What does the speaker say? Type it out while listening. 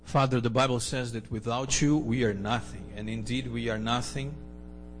Father, the Bible says that without you, we are nothing. And indeed, we are nothing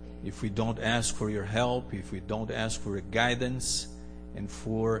if we don't ask for your help, if we don't ask for your guidance and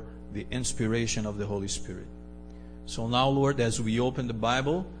for the inspiration of the Holy Spirit. So now, Lord, as we open the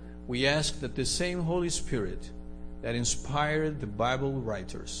Bible, we ask that the same Holy Spirit that inspired the Bible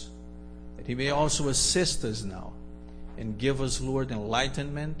writers, that He may also assist us now and give us, Lord,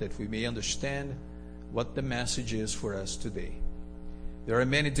 enlightenment that we may understand what the message is for us today. There are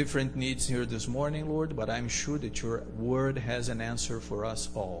many different needs here this morning, Lord, but I'm sure that your word has an answer for us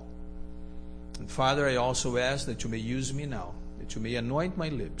all. And Father, I also ask that you may use me now, that you may anoint my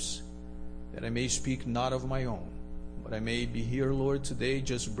lips, that I may speak not of my own, but I may be here, Lord, today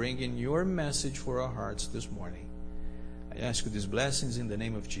just bringing your message for our hearts this morning. I ask you these blessings in the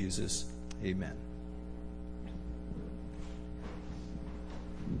name of Jesus. Amen.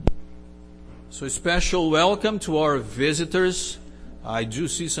 So a special welcome to our visitors. I do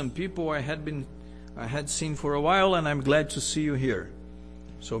see some people I had seen for a while, and I'm glad to see you here.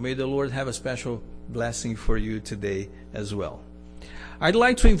 So may the Lord have a special blessing for you today as well. I'd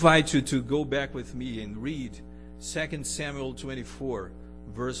like to invite you to go back with me and read 2 Samuel 24,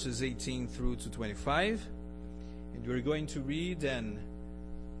 verses 18 through to 25. And we're going to read and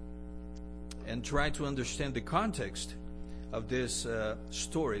try to understand the context of this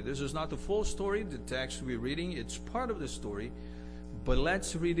story. This is not the full story, the text we're reading. It's part of the story. But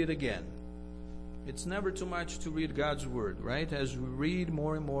let's read it again. It's never too much to read God's Word, right? As we read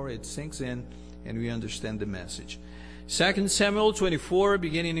more and more, it sinks in and we understand the message. 2 Samuel 24,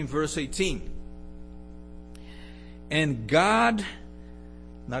 beginning in verse 18. And Gad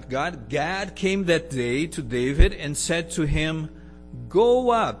came that day to David and said to him, Go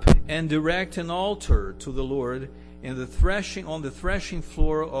up and erect an altar to the Lord on the threshing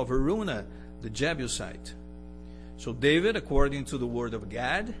floor of Araunah the Jebusite. So David, according to the word of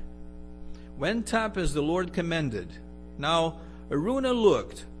Gad, went up as the Lord commanded. Now Araunah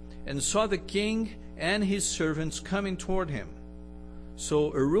looked and saw the king and his servants coming toward him.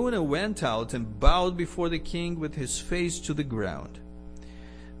 So Araunah went out and bowed before the king with his face to the ground.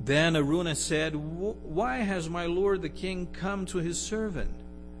 Then Araunah said, Why has my lord the king come to his servant?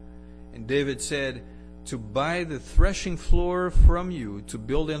 And David said, To buy the threshing floor from you, to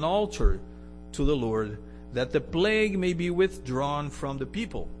build an altar to the Lord, that the plague may be withdrawn from the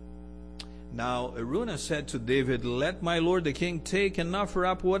people. Now Araunah said to David, Let my lord the king take and offer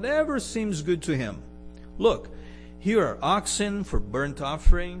up whatever seems good to him. Look, here are oxen for burnt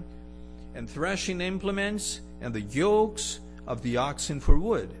offering, and threshing implements, and the yokes of the oxen for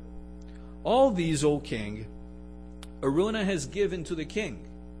wood. All these, O king, Araunah has given to the king.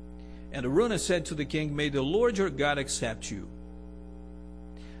 And Araunah said to the king, May the Lord your God accept you.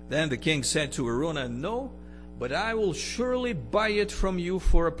 Then the king said to Araunah, No, but I will surely buy it from you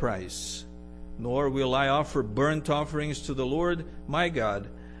for a price. Nor will I offer burnt offerings to the Lord my God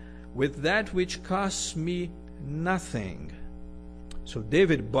with that which costs me nothing. So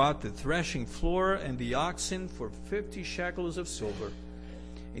David bought the threshing floor and the oxen for 50 shekels of silver.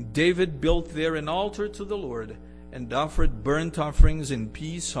 And David built there an altar to the Lord and offered burnt offerings and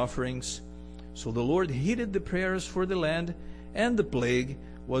peace offerings. So the Lord heeded the prayers for the land, and the plague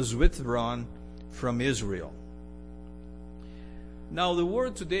was withdrawn from Israel. Now, the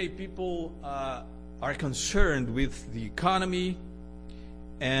world today, people are concerned with the economy,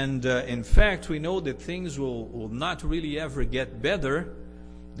 and in fact, we know that things will not really ever get better.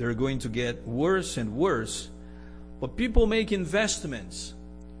 They're going to get worse and worse. But people make investments,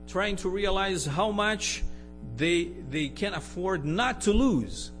 trying to realize how much they can afford not to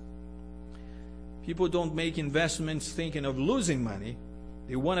lose. People don't make investments thinking of losing money.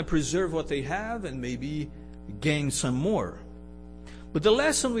 They want to preserve what they have and maybe gain some more. But the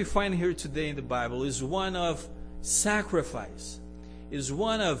lesson we find here today in the Bible is one of sacrifice, is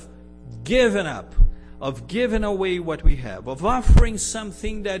one of giving up, of giving away what we have, of offering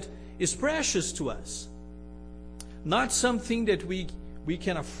something that is precious to us. Not something that we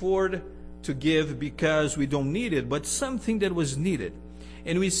can afford to give because we don't need it, but something that was needed.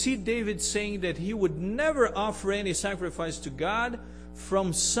 And we see David saying that he would never offer any sacrifice to God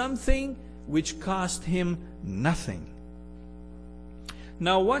from something which cost him nothing.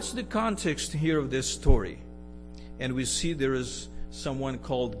 Now, what's the context here of this story? And we see there is someone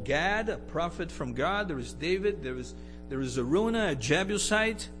called Gad, a prophet from God. There is David. There is Araunah, a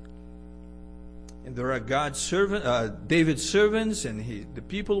Jebusite. And there are David's servants and the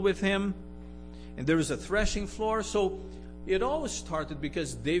people with him. And there is a threshing floor. So it all started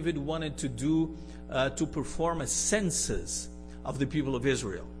because David wanted to perform a census of the people of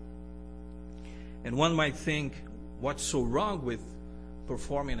Israel. And one might think, what's so wrong with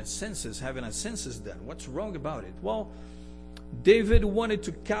performing a census, having a census done. What's wrong about it? Well, David wanted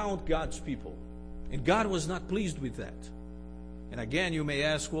to count God's people, and God was not pleased with that. And again, you may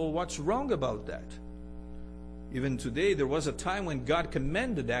ask, well, what's wrong about that? Even today, there was a time when God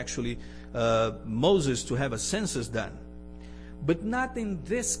commanded actually Moses to have a census done. But not in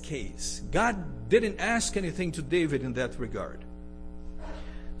this case. God didn't ask anything to David in that regard.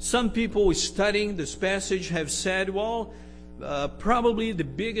 Some people studying this passage have said, well, probably the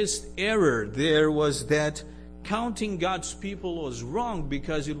biggest error there was that counting God's people was wrong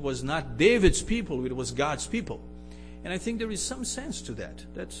because it was not David's people, it was God's people. And I think there is some sense to that.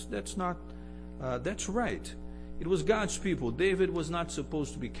 That's right. It was God's people. David was not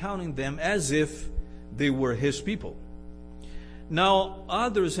supposed to be counting them as if they were his people. Now,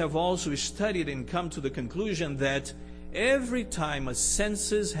 others have also studied and come to the conclusion that every time a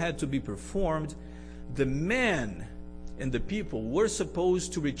census had to be performed, the men and the people were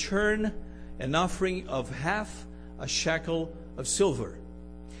supposed to return an offering of half a shekel of silver.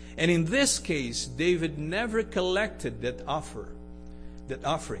 And in this case, David never collected that offering. That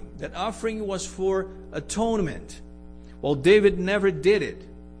offering was for atonement. Well, David never did it.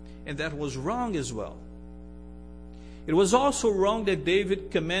 And that was wrong as well. It was also wrong that David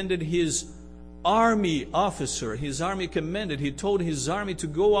commanded his army officer, his army commander, he told his army to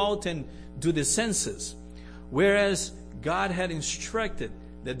go out and do the census. Whereas God had instructed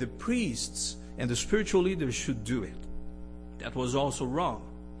that the priests and the spiritual leaders should do it. That was also wrong.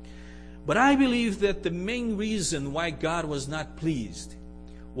 But I believe that the main reason why God was not pleased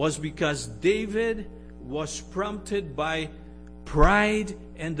was because David was prompted by pride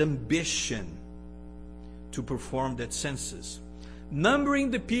and ambition to perform that census. Numbering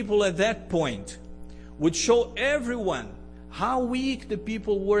the people at that point would show everyone how weak the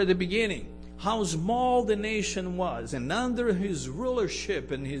people were at the beginning, how small the nation was, and under his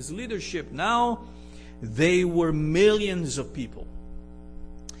rulership and his leadership now they were millions of people.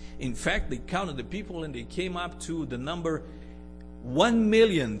 In fact, they counted the people and they came up to the number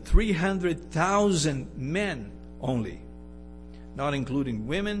 1,300,000 men only, not including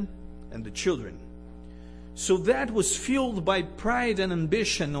women and the children. So that was fueled by pride and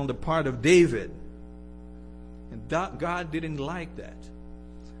ambition on the part of David. And God didn't like that.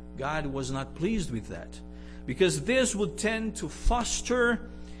 God was not pleased with that, because this would tend to foster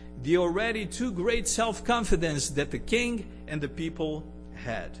the already too great self-confidence that the king and the people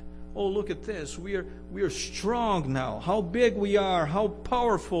had. Oh, look at this. We are strong now. How big we are, how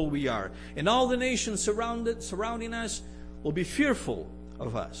powerful we are. And all the nations surrounding us will be fearful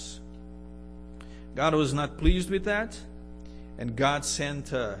of us. God was not pleased with that, and God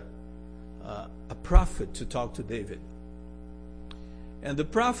sent a prophet to talk to David. And the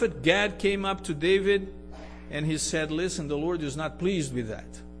prophet Gad came up to David and he said, listen, the Lord is not pleased with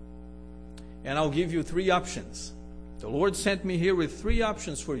that. And I'll give you 3 options. The Lord sent me here with 3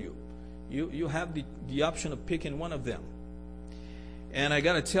 options for you. You have the option of picking one of them. And I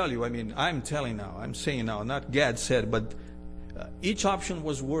got to tell you, I'm saying now, not Gad said, but each option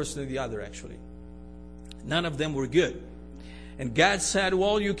was worse than the other actually. None of them were good. And God said,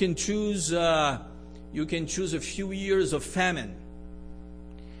 well, you can choose a few years of famine.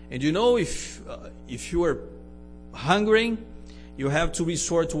 And you know, if you are hungering, you have to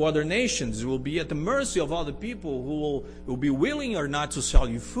resort to other nations. You will be at the mercy of other people who will be willing or not to sell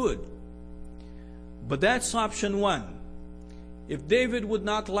you food. But that's option 1. If David would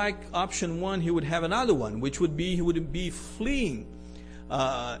not like option 1, he would have another one, which would be he would be fleeing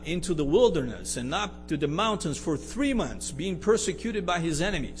into the wilderness and up to the mountains for 3 months, being persecuted by his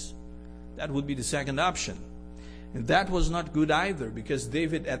enemies. That would be the second option. And that was not good either, because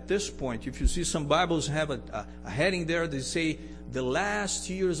David at this point, if you see some Bibles have a heading there, they say the last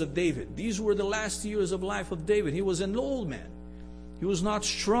years of David. These were the last years of life of David. He was an old man. He was not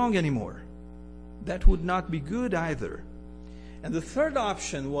strong anymore. That would not be good either. And the third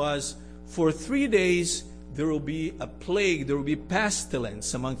option was, for 3 days there will be a plague, there will be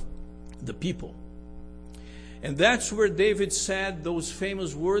pestilence among the people. And that's where David said those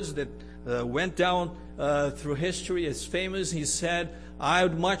famous words that went down through history as famous. He said, I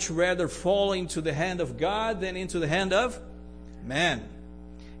would much rather fall into the hand of God than into the hand of man.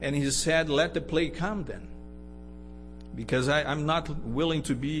 And he said, let the plague come then, because I'm not willing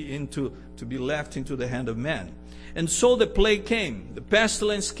to be left into the hand of man. And so the plague came, the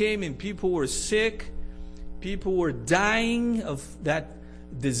pestilence came, and people were sick. People were dying of that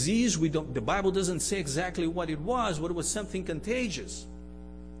disease. The Bible doesn't say exactly what it was, but it was something contagious.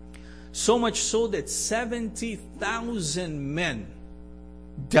 So much so that 70,000 men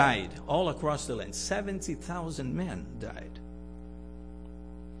died all across the land. 70,000 men died.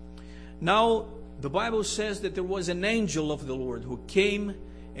 Now, the Bible says that there was an angel of the Lord who came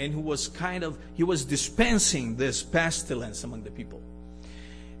and who was he was dispensing this pestilence among the people.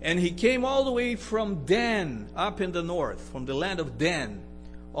 And he came all the way from Dan, up in the north, from the land of Dan,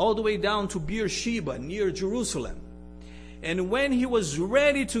 all the way down to Beersheba, near Jerusalem. And when he was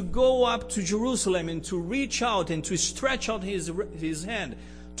ready to go up to Jerusalem and to reach out and to stretch out his hand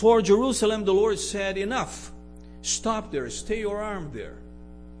toward Jerusalem, the Lord said, enough. Stop there. Stay your arm there.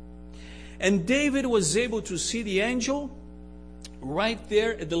 And David was able to see the angel right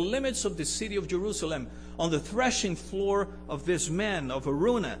there at the limits of the city of Jerusalem, on the threshing floor of this man, of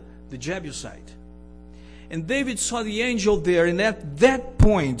Araunah, the Jebusite. And David saw the angel there, and at that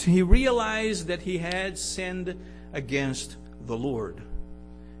point he realized that he had sinned against the Lord.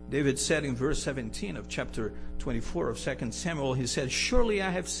 David said in verse 17 of chapter 24 of 2 Samuel, he said, surely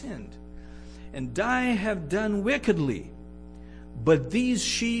I have sinned, and I have done wickedly. But these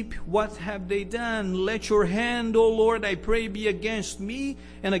sheep, what have they done? Let your hand, O Lord, I pray, be against me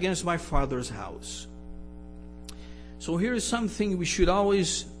and against my father's house. So here is something we should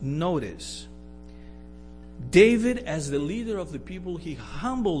always notice. David, as the leader of the people, he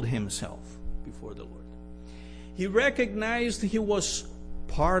humbled himself before the Lord. He recognized he was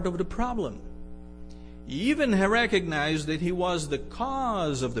part of the problem. He even recognized that he was the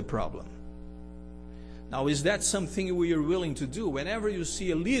cause of the problem. Now, is that something we are willing to do? Whenever you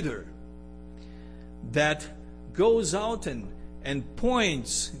see a leader that goes out and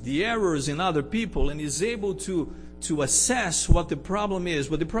points the errors in other people and is able to assess what the problem is,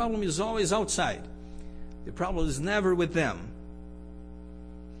 but the problem is always outside. The problem is never with them.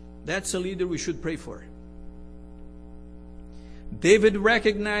 That's a leader we should pray for. David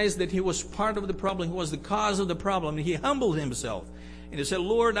recognized that he was part of the problem. He was the cause of the problem. He humbled himself. And he said,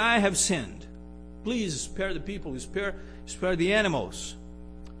 Lord, I have sinned. Please spare the people. Spare the animals.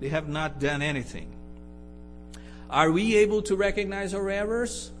 They have not done anything. Are we able to recognize our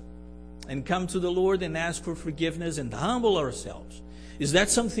errors and come to the Lord and ask for forgiveness and humble ourselves? Is that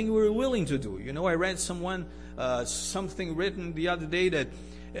something we're willing to do? You know, I read something written the other day that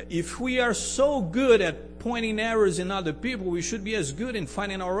if we are so good at pointing errors in other people, we should be as good in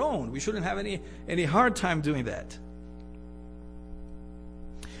finding our own. We shouldn't have any hard time doing that.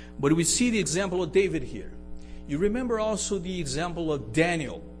 But we see the example of David here. You remember also the example of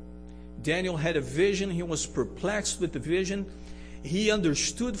Daniel. Daniel had a vision. He was perplexed with the vision. He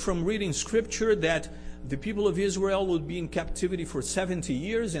understood from reading scripture that the people of Israel would be in captivity for 70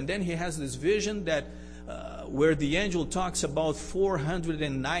 years. And then he has this vision that where the angel talks about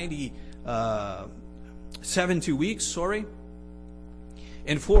 70 weeks,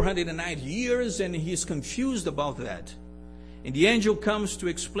 and 490 years, and he's confused about that. And the angel comes to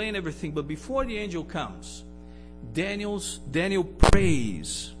explain everything. But before the angel comes, Daniel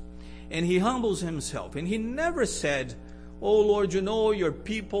prays, and he humbles himself. And he never said, oh Lord, you know your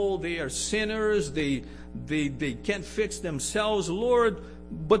people, they are sinners, they can't fix themselves, Lord,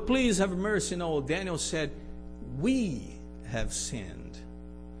 but please have mercy. No, Daniel said, we have sinned.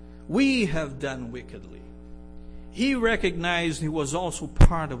 We have done wickedly. He recognized he was also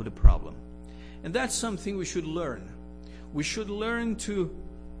part of the problem. And that's something we should learn. We should learn to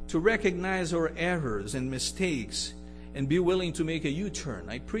recognize our errors and mistakes and be willing to make a U-turn.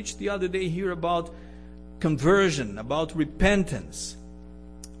 I preached the other day here about conversion, about repentance,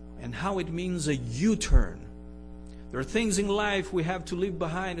 and how it means a U-turn. There are things in life we have to leave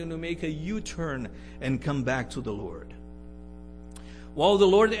behind and to make a U-turn and come back to the Lord. While the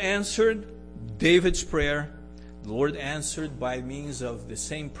Lord answered David's prayer, the Lord answered by means of the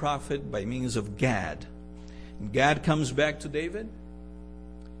same prophet, by means of Gad. And Gad comes back to David,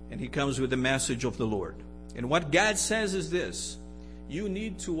 and he comes with the message of the Lord. And what Gad says is this: you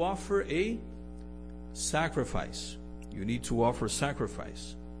need to offer a sacrifice. You need to offer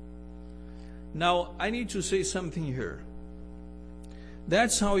sacrifice. Now, I need to say something here.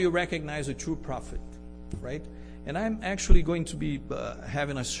 That's how you recognize a true prophet, right? And I'm actually going to be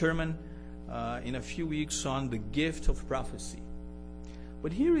having a sermon in a few weeks on the gift of prophecy.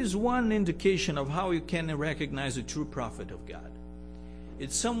 But here is one indication of how you can recognize a true prophet of God.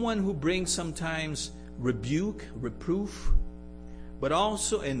 It's someone who brings sometimes rebuke, reproof, but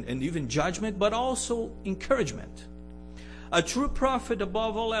also, and even judgment, but also encouragement. A true prophet,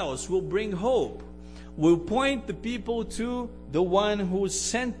 above all else, will bring hope, will point the people to the one who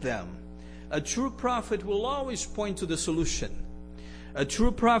sent them. A true prophet will always point to the solution. A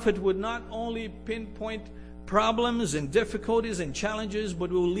true prophet would not only pinpoint problems and difficulties and challenges, but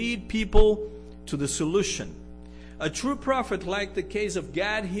will lead people to the solution. A true prophet, like the case of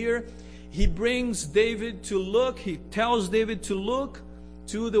Gad here, he brings David to look, he tells David to look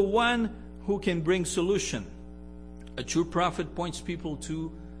to the one who can bring solution. A true prophet points people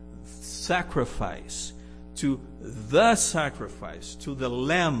to sacrifice, to the sacrifice, to the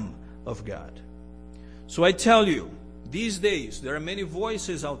Lamb of God. So I tell you, these days there are many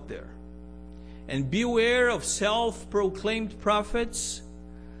voices out there. And beware of self-proclaimed prophets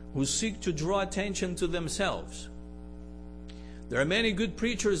who seek to draw attention to themselves. There are many good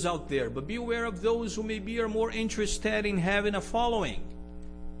preachers out there, but beware of those who maybe are more interested in having a following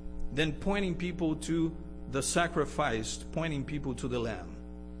than pointing people to the sacrifice, pointing people to the Lamb.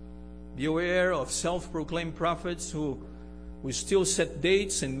 Beware of self-proclaimed prophets who still set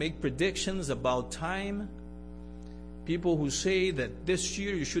dates and make predictions about time. People who say that this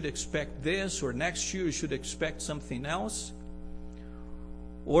year you should expect this, or next year you should expect something else.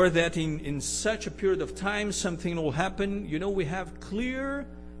 Or that in such a period of time something will happen. You know, we have clear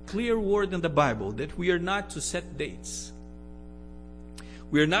word in the Bible that we are not to set dates.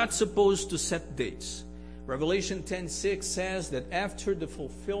 We are not supposed to set dates. Revelation 10:6 says that after the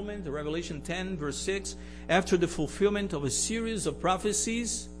fulfillment, Revelation 10 verse 6, after the fulfillment of a series of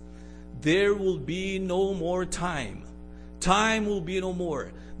prophecies, there will be no more time. Time will be no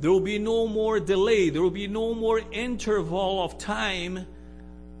more. There will be no more delay. There will be no more interval of time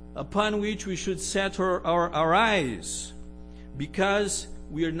upon which we should set our eyes, because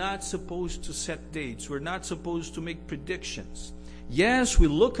we are not supposed to set dates. We're not supposed to make predictions. Yes, we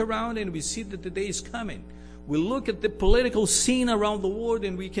look around and we see that the day is coming. We look at the political scene around the world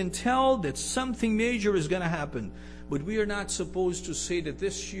and we can tell that something major is going to happen. But we are not supposed to say that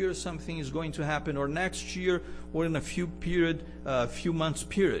this year something is going to happen, or next year, or in a few months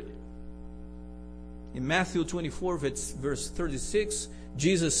period. In Matthew 24 verse 36,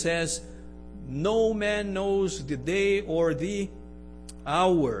 Jesus says, "No man knows the day or the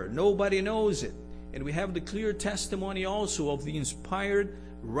hour." Nobody knows it. And we have the clear testimony also of the inspired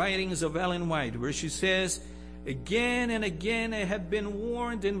writings of Ellen White, where she says, "Again and again I have been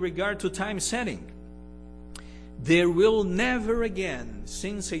warned in regard to time setting. There will never again,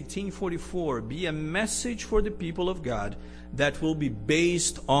 since 1844, be a message for the people of God that will be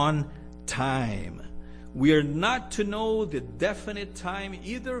based on time. We are not to know the definite time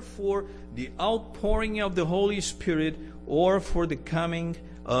either for the outpouring of the Holy Spirit or for the coming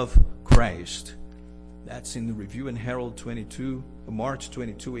of Christ." That's in the Review and Herald 22, March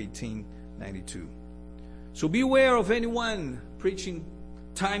 22, 1892. So beware of anyone preaching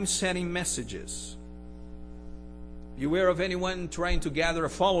time-setting messages. Beware of anyone trying to gather a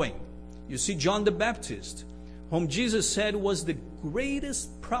following. You see, John the Baptist, whom Jesus said was the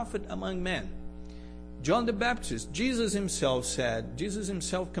greatest prophet among men. John the Baptist, Jesus himself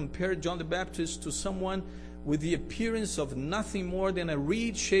compared John the Baptist to someone with the appearance of nothing more than a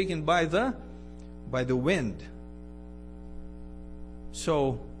reed shaken by the wind.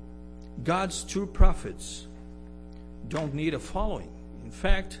 So, God's true prophets don't need a following. In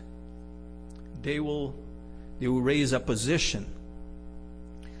fact, they will raise opposition.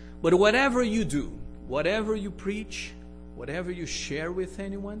 But whatever you do, whatever you preach, whatever you share with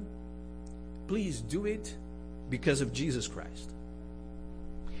anyone, please do it because of Jesus Christ.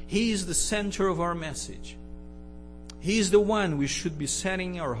 He is the center of our message. He is the one we should be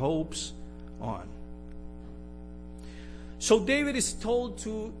setting our hopes on. So David is told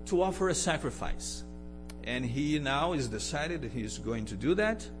to offer a sacrifice. And he now is decided that he is going to do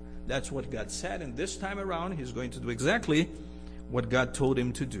that. That's what God said. And this time around, he's going to do exactly what God told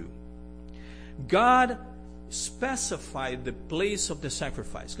him to do. God specified the place of the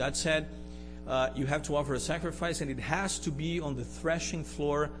sacrifice. God said, you have to offer a sacrifice, and it has to be on the threshing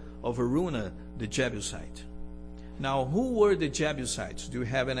floor of Araunah, the Jebusite. Now, who were the Jebusites? Do you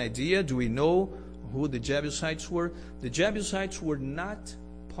have an idea? Do we know who the Jebusites were? The Jebusites were not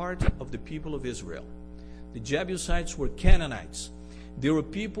part of the people of Israel. The Jebusites were Canaanites. They were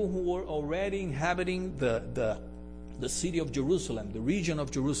people who were already inhabiting the city of Jerusalem, the region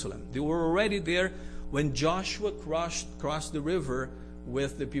of Jerusalem. They were already there when Joshua crossed the river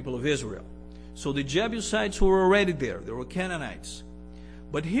with the people of Israel. So the Jebusites were already there. They were Canaanites.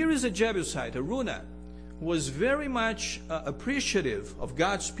 But here is a Jebusite, Araunah, who was very much appreciative of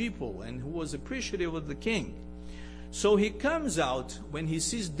God's people and who was appreciative of the king. So he comes out when he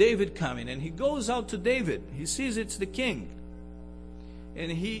sees David coming, and he goes out to David. He sees it's the king. And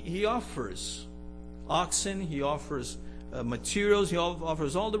he offers oxen, he offers materials, he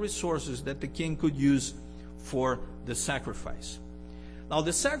offers all the resources that the king could use for the sacrifice. Now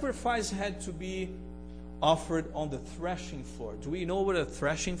the sacrifice had to be offered on the threshing floor. Do we know what a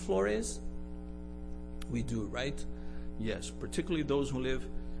threshing floor is? We do, right? Yes, particularly those who live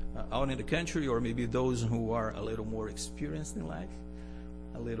out in the country, or maybe those who are a little more experienced in life.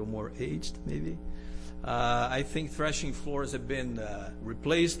 a little more aged, maybe. I think threshing floors have been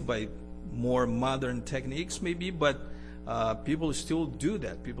replaced by more modern techniques, maybe, but people still do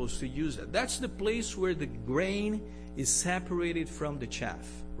that. People still use that. That's the place where the grain is separated from the chaff,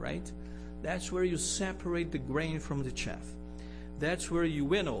 right? That's where you separate the grain from the chaff. That's where you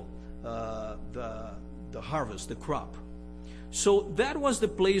winnow the harvest, the crop. So that was the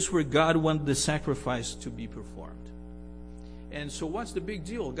place where God wanted the sacrifice to be performed. And so what's the big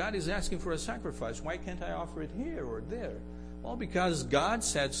deal? God is asking for a sacrifice. Why can't I offer it here or there? Well, because God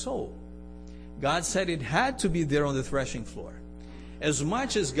said so. God said it had to be there on the threshing floor. As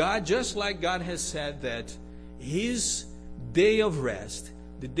much as God, just like God has said that His day of rest,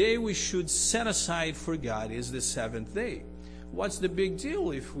 the day we should set aside for God, is the seventh day. What's the big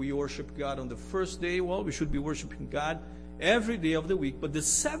deal if we worship God on the first day? Well, we should be worshiping God every day of the week. But the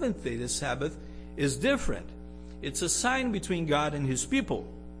seventh day, the Sabbath, is different. It's a sign between God and His people.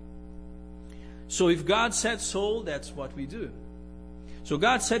 So if God said so, that's what we do. So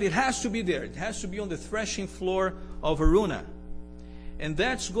God said it has to be there. It has to be on the threshing floor of Araunah. And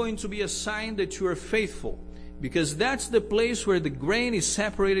that's going to be a sign that you are faithful. Because that's the place where the grain is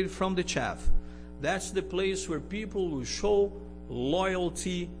separated from the chaff. That's the place where people will show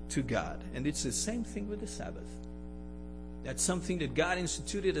loyalty to God. And it's the same thing with the Sabbath. That's something that God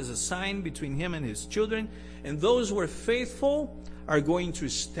instituted as a sign between Him and His children. And those who are faithful are going to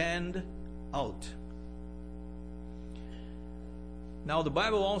stand out. Now, the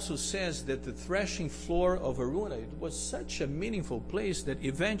Bible also says that the threshing floor of Araunah, it was such a meaningful place that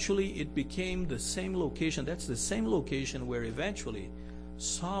eventually it became the same location. That's the same location where eventually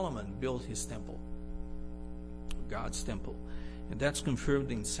Solomon built his temple, God's temple. And that's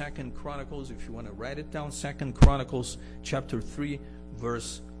confirmed in 2 Chronicles. If you want to write it down, 2 Chronicles chapter 3,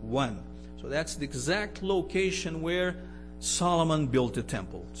 verse 1. So that's the exact location where Solomon built the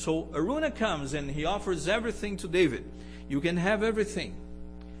temple. So Araunah comes and he offers everything to David. You can have everything.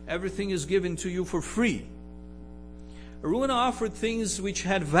 Everything is given to you for free. Araunah offered things which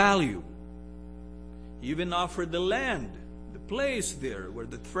had value. He even offered the land, the place there where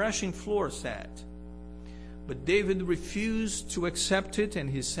the threshing floor sat. But David refused to accept it, and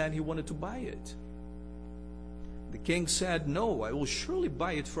he said he wanted to buy it. The king said, "No, I will surely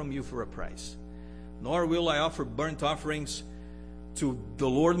buy it from you for a price. Nor will I offer burnt offerings to the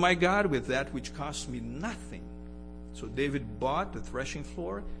Lord my God with that which costs me nothing." So David bought the threshing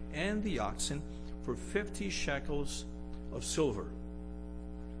floor and the oxen for 50 shekels of silver.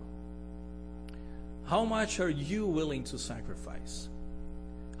 How much are you willing to sacrifice?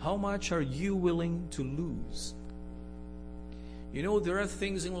 How much are you willing to lose? You know, there are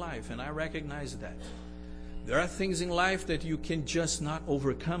things in life, and I recognize that. There are things in life that you can just not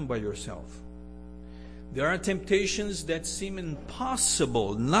overcome by yourself. There are temptations that seem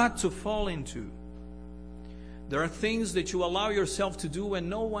impossible not to fall into. There are things that you allow yourself to do when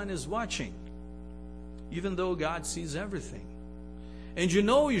no one is watching, even though God sees everything. And you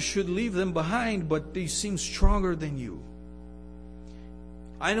know you should leave them behind, but they seem stronger than you.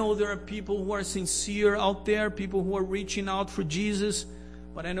 I know there are people who are sincere out there, people who are reaching out for Jesus,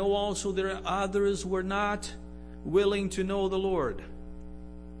 but I know also there are others who are not willing to know the Lord.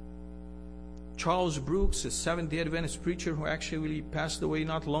 Charles Brooks, a Seventh-day Adventist preacher who actually passed away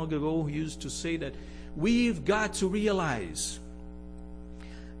not long ago, he used to say that we've got to realize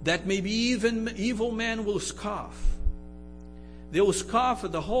that maybe even evil men will scoff. They will scoff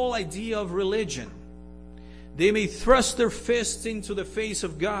at the whole idea of religion. They may thrust their fists into the face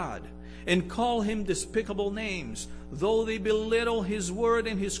of God and call Him despicable names. Though they belittle His word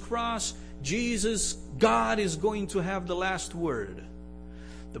and His cross, Jesus, God, is going to have the last word.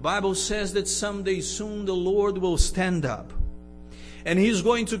 The Bible says that someday soon the Lord will stand up. And He's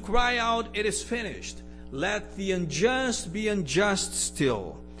going to cry out, "It is finished. Let the unjust be unjust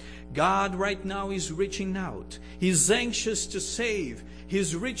still." God right now is reaching out. He's anxious to save.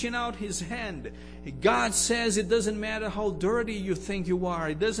 He's reaching out His hand. God says it doesn't matter how dirty you think you are.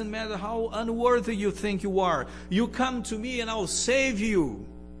 It doesn't matter how unworthy you think you are. You come to me and I'll save you.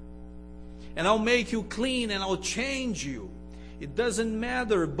 And I'll make you clean and I'll change you. It doesn't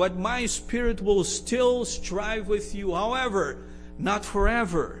matter, but my Spirit will still strive with you. However, not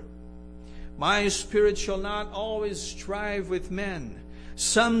forever. My Spirit shall not always strive with men.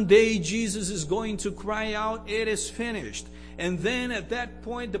 Someday Jesus is going to cry out, "It is finished." And then at that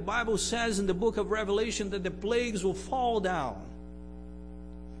point, the Bible says in the book of Revelation that the plagues will fall down.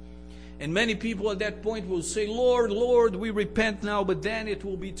 And many people at that point will say, "Lord, Lord, we repent now," but then it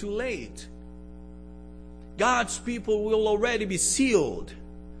will be too late. God's people will already be sealed.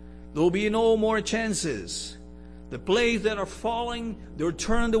 There will be no more chances. The plagues that are falling, they will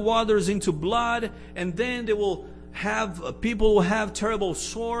turn the waters into blood, and then they will have people will have terrible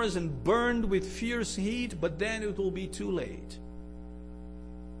sores and burned with fierce heat, but then it will be too late.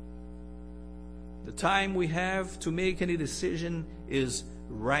 The time we have to make any decision is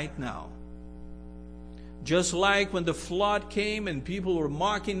right now. Just like when the flood came and people were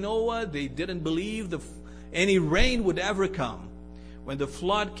mocking Noah, they didn't believe any rain would ever come. When the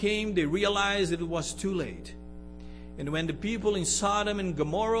flood came, they realized that it was too late. And when the people in Sodom and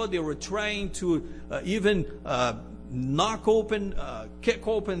Gomorrah, they were trying to kick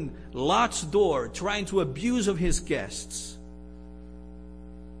open Lot's door, trying to abuse of his guests.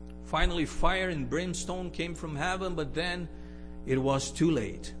 Finally, fire and brimstone came from heaven, but then it was too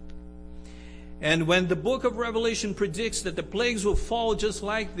late. And when the book of Revelation predicts that the plagues will fall just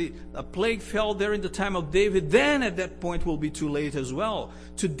like a plague fell there in the time of David, then at that point will be too late as well.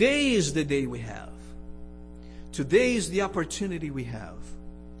 Today is the day we have. Today is the opportunity we have.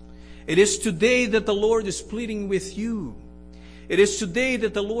 It is today that the Lord is pleading with you. It is today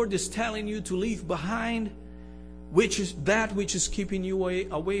that the Lord is telling you to leave behind which is keeping you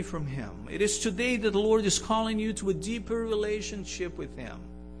away from Him. It is today that the Lord is calling you to a deeper relationship with Him.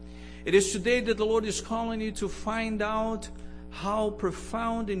 It is today that the Lord is calling you to find out how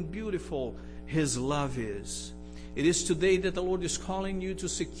profound and beautiful His love is. It is today that the Lord is calling you to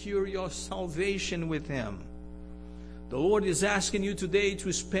secure your salvation with Him. The Lord is asking you today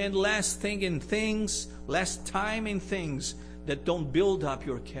to spend less time in things that don't build up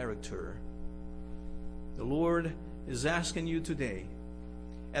your character. The Lord is asking you today,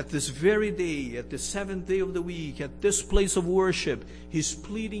 at this very day, at the seventh day of the week, at this place of worship, He's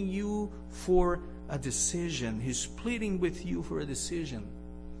pleading you for a decision. He's pleading with you for a decision.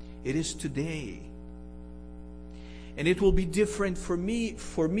 It is today. And it will be different for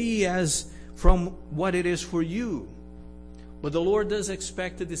me as from what it is for you. But the Lord does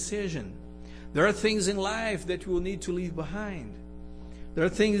expect a decision. There are things in life that you will need to leave behind. There are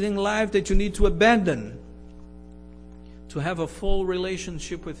things in life that you need to abandon to have a full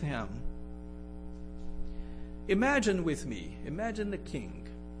relationship with Him. Imagine with me, imagine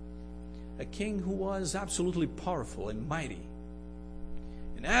a king who was absolutely powerful and mighty.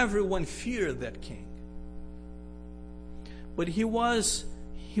 And everyone feared that king. But he was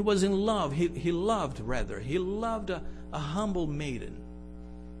in love. He loved a humble maiden.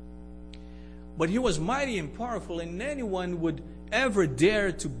 But he was mighty and powerful, and anyone would ever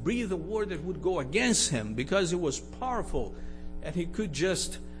dare to breathe a word that would go against him, because he was powerful and he could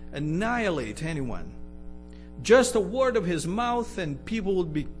just annihilate anyone. Just a word of his mouth and people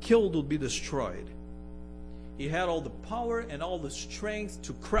would be killed, would be destroyed. He had all the power and all the strength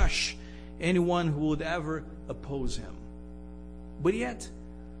to crush anyone who would ever oppose him. But yet,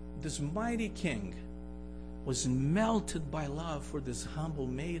 this mighty king was melted by love for this humble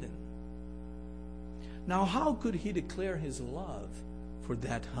maiden. Now, how could he declare his love for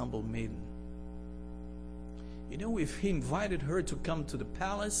that humble maiden? You know, if he invited her to come to the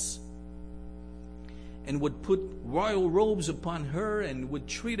palace and would put royal robes upon her and would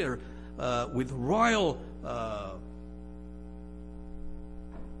treat her with royal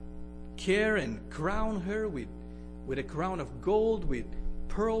care and crown her with a crown of gold, with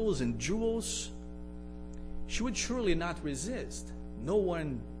pearls and jewels, she would surely not resist. No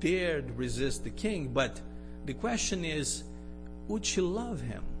one dared resist the king, but the question is, would she love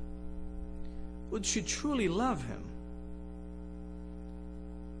him? Would she truly love him?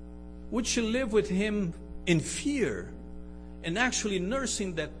 Would she live with him in fear and actually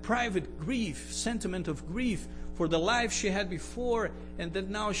nursing that private grief, sentiment of grief for the life she had before and that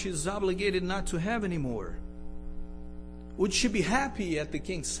now she's obligated not to have anymore? Would she be happy at the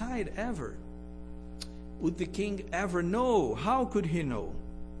king's side ever? Would the king ever know? How could he know?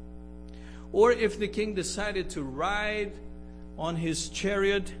 Or if the king decided to ride on his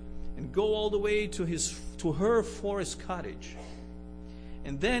chariot and go all the way to her forest cottage,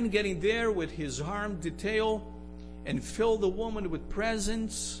 and then getting there with his armed detail and fill the woman with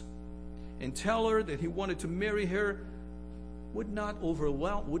presents and tell her that he wanted to marry her, would he not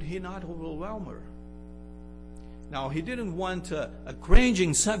overwhelm her? Now, he didn't want a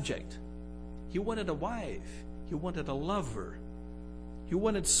cringing subject. He wanted a wife. He wanted a lover. He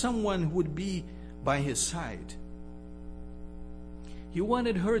wanted someone who would be by his side. He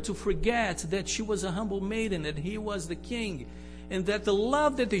wanted her to forget that she was a humble maiden, that he was the king, and that the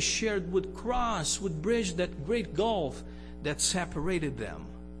love that they shared would bridge that great gulf that separated them.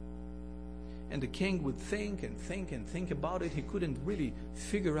 And the king would think and think and think about it. He couldn't really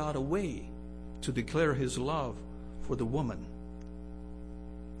figure out a way to declare his love for the woman.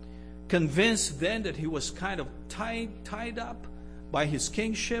 convinced then that he was kind of tied up by his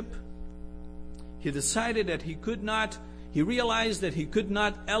kingship, he decided that he realized that he could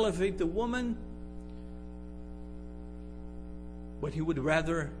not elevate the woman, but he would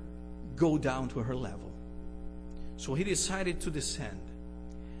rather go down to her level. So he decided to descend,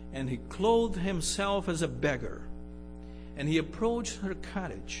 and he clothed himself as a beggar, and he approached her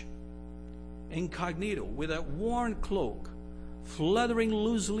cottage incognito with a worn cloak fluttering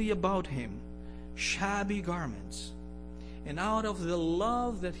loosely about him, shabby garments. And out of the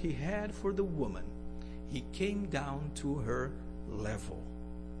love that he had for the woman, he came down to her level.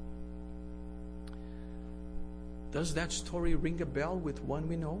 Does that story ring a bell with one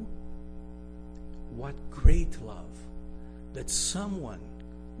we know? What great love that someone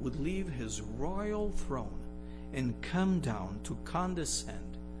would leave his royal throne and come down to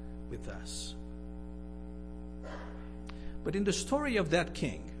condescend with us. But in the story of that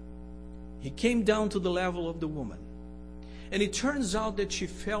king, he came down to the level of the woman. And it turns out that she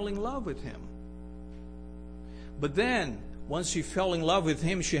fell in love with him. But then, once she fell in love with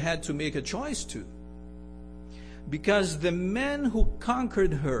him, she had to make a choice too. Because the man who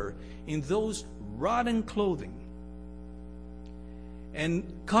conquered her in those rotten clothing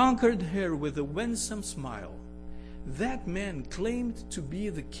and conquered her with a winsome smile, that man claimed to be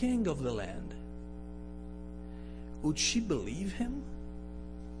the king of the land. Would she believe him?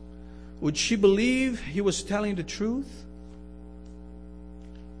 Would she believe he was telling the truth?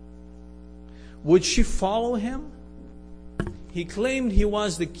 Would she follow him? He claimed he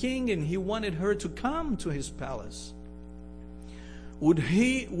was the king and he wanted her to come to his palace. Would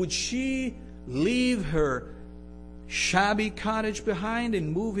she leave her shabby cottage behind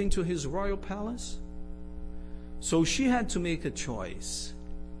and move into his royal palace? So she had to make a choice.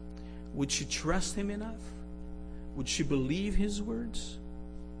 Would she trust him enough? Would she believe his words?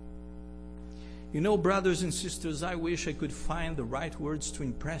 You know, brothers and sisters, I wish I could find the right words to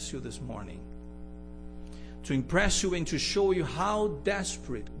impress you this morning. To impress you and to show you how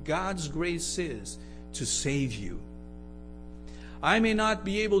desperate God's grace is to save you. I may not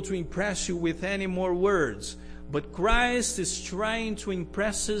be able to impress you with any more words, but Christ is trying to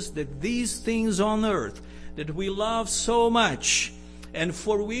impress us that these things on earth that we love so much and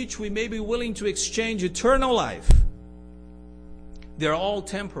for which we may be willing to exchange eternal life, they're all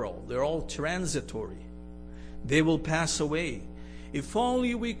temporal, they're all transitory. They will pass away. If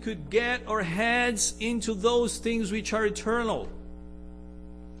only we could get our heads into those things which are eternal,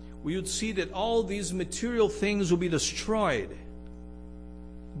 we would see that all these material things will be destroyed.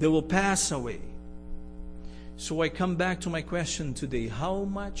 They will pass away. So I come back to my question today. How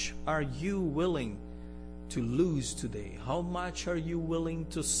much are you willing to lose today? How much are you willing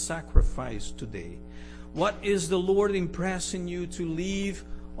to sacrifice today? What is the Lord impressing you to leave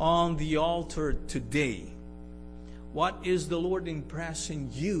on the altar today? What is the Lord impressing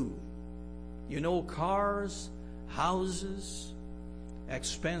you? You know, cars, houses,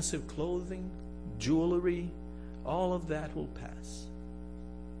 expensive clothing, jewelry, all of that will pass.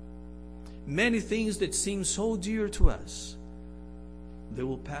 Many things that seem so dear to us, they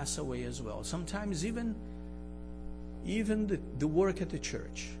will pass away as well. Sometimes even the work at the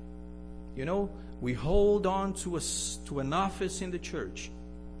church. You know, we hold on to an office in the church.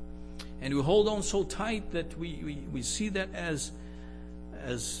 And we hold on so tight that we see that as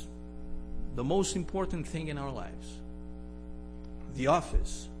the most important thing in our lives. The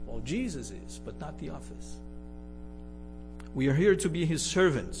office. Well, Jesus is, but not the office. We are here to be His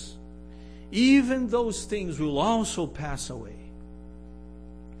servants. Even those things will also pass away.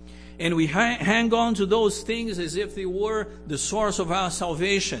 And we hang on to those things as if they were the source of our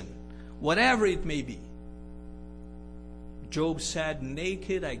salvation, whatever it may be. Job said,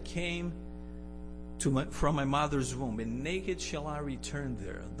 naked I came from my mother's womb, and naked shall I return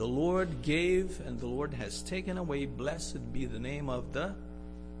there. The Lord gave, and the Lord has taken away. Blessed be the name of the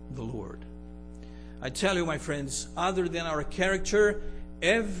Lord. I tell you, my friends, other than our character,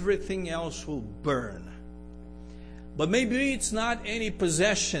 everything else will burn. But maybe it's not any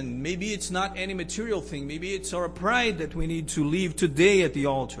possession. Maybe it's not any material thing. Maybe it's our pride that we need to leave today at the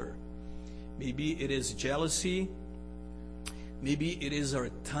altar. Maybe it is jealousy. Maybe it is our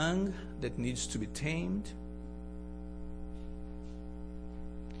tongue that needs to be tamed.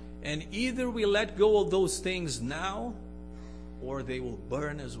 And either we let go of those things now, or they will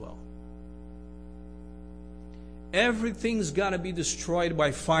burn as well. Everything's got to be destroyed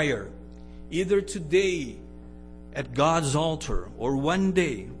by fire. Either today at God's altar, or one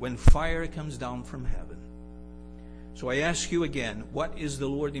day when fire comes down from heaven. So I ask you again, what is the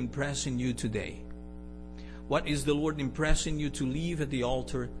Lord impressing you today? What is the Lord impressing you to leave at the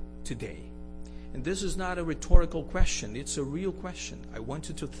altar today? And this is not a rhetorical question. It's a real question. I want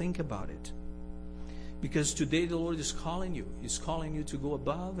you to think about it. Because today the Lord is calling you. He's calling you to go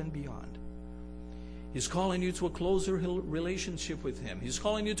above and beyond. He's calling you to a closer relationship with Him. He's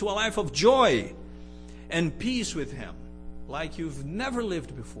calling you to a life of joy and peace with Him like you've never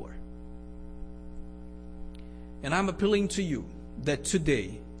lived before. And I'm appealing to you that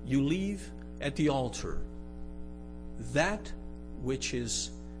today you leave at the altar that which is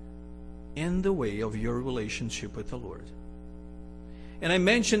in the way of your relationship with the Lord. And I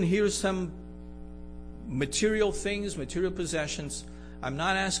mentioned here some material things, material possessions. I'm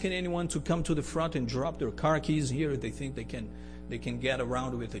not asking anyone to come to the front and drop their car keys here if they think they can get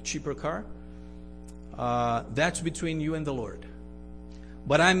around with a cheaper car. That's between you and the Lord.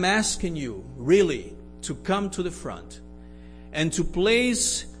 But I'm asking you really to come to the front and to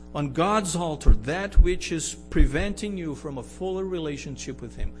place on God's altar that which is preventing you from a fuller relationship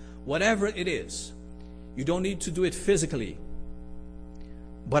with Him. Whatever it is. You don't need to do it physically.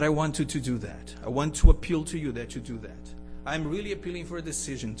 But I want you to do that. I want to appeal to you that you do that. I'm really appealing for a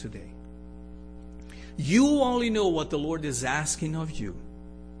decision today. You only know what the Lord is asking of you.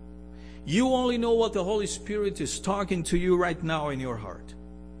 You only know what the Holy Spirit is talking to you right now in your heart.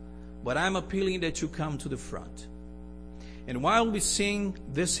 But I'm appealing that you come to the front. And while we sing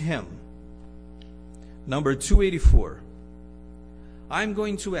this hymn, number 284, I'm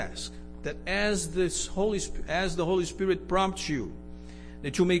going to ask that as the Holy Spirit prompts you,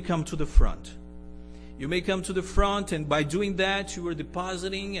 that you may come to the front. You may come to the front, and by doing that, you are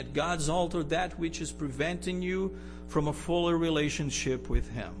depositing at God's altar that which is preventing you from a fuller relationship with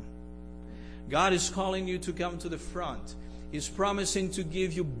Him. God is calling you to come to the front. He's promising to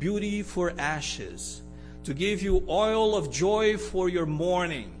give you beauty for ashes, to give you oil of joy for your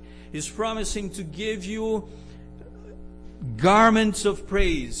mourning. He's promising to give you garments of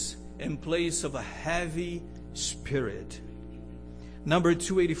praise in place of a heavy spirit. Number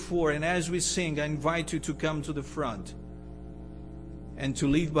 284, and as we sing, I invite you to come to the front and to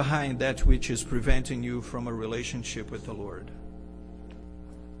leave behind that which is preventing you from a relationship with the Lord.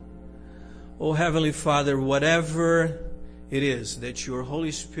 Oh, Heavenly Father, whatever it is that your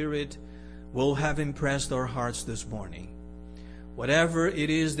Holy Spirit will have impressed our hearts this morning, whatever it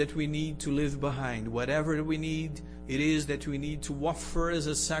is that we need to leave behind, whatever it is that we need to offer as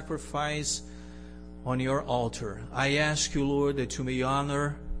a sacrifice on your altar, I ask you, Lord, that you may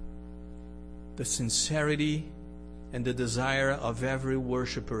honor the sincerity and the desire of every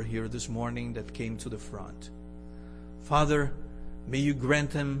worshiper here this morning that came to the front. Father, may you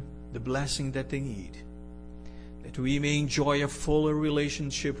grant them the blessing that they need, that we may enjoy a fuller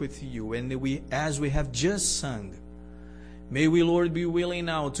relationship with you. And as we have just sung, may we, Lord, be willing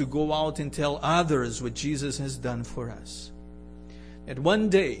now to go out and tell others what Jesus has done for us. That one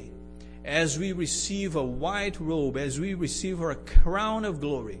day, as we receive a white robe, as we receive our crown of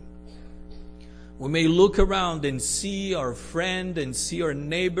glory, we may look around and see our friend and see our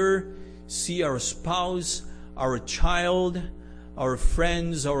neighbor, see our spouse, our child, our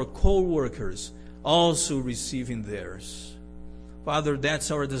friends, our co-workers also receiving theirs. Father,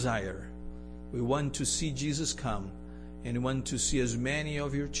 that's our desire. We want to see Jesus come and want to see as many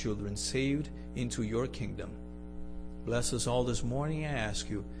of your children saved into your kingdom. Bless us all this morning, I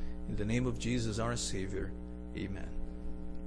ask you. In the name of Jesus, our Savior. Amen.